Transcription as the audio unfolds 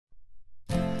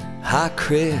Hi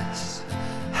Kris,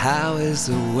 how is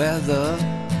the weather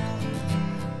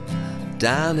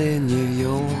down in New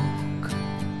York?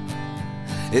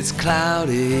 It's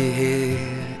cloudy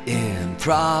here in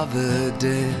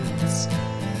Providence.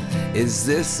 Is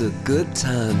this a good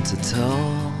time to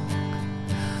talk?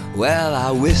 Well,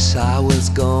 I wish I was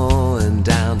going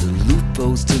down to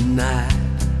Lupo's tonight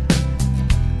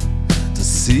to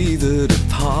see the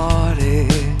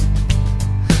departed.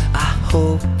 I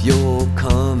hope you're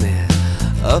coming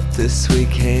up this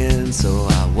weekend so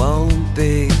I won't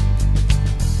be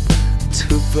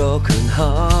too broken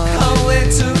hearted. Can't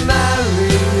wait to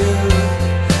marry you,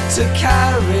 to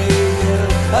carry you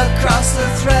across the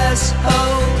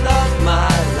threshold of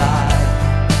my life.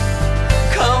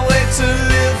 Can't wait to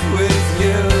live with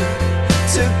you,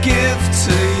 to give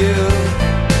to you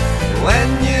when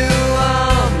you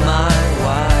are my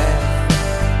wife.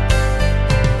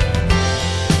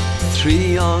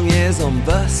 3 long years on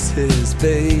buses,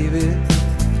 baby,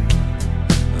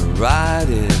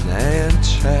 riding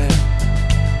Amtrak,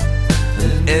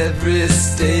 and every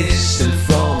station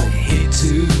from here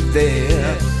to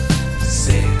there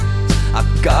said I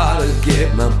gotta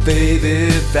get my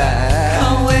baby back.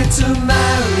 Can't wait to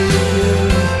marry you,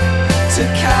 to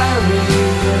carry you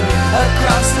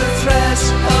across the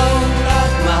threshold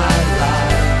of my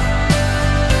life.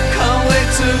 Can't wait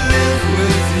to live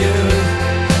with you,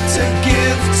 to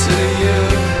give to you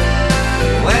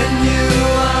when you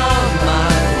are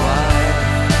my wife.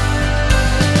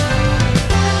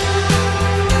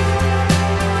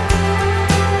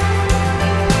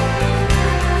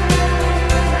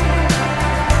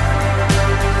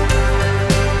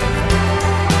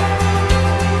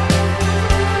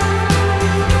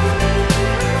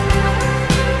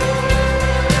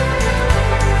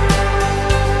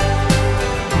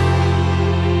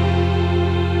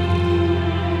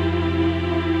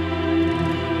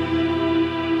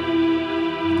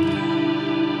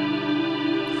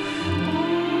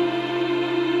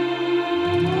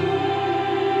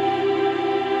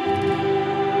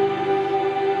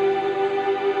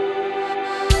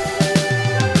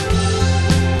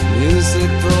 Music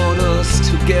brought us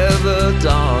together,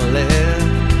 darling.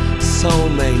 So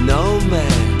may no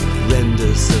man rend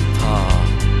us apart.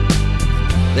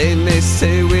 They may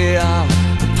say we are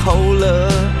polar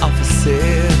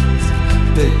opposites,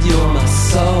 but you're my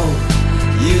soul,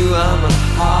 you are my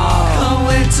heart. Can't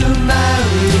wait to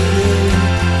marry you,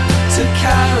 to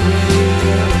carry you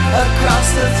across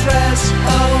the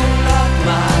threshold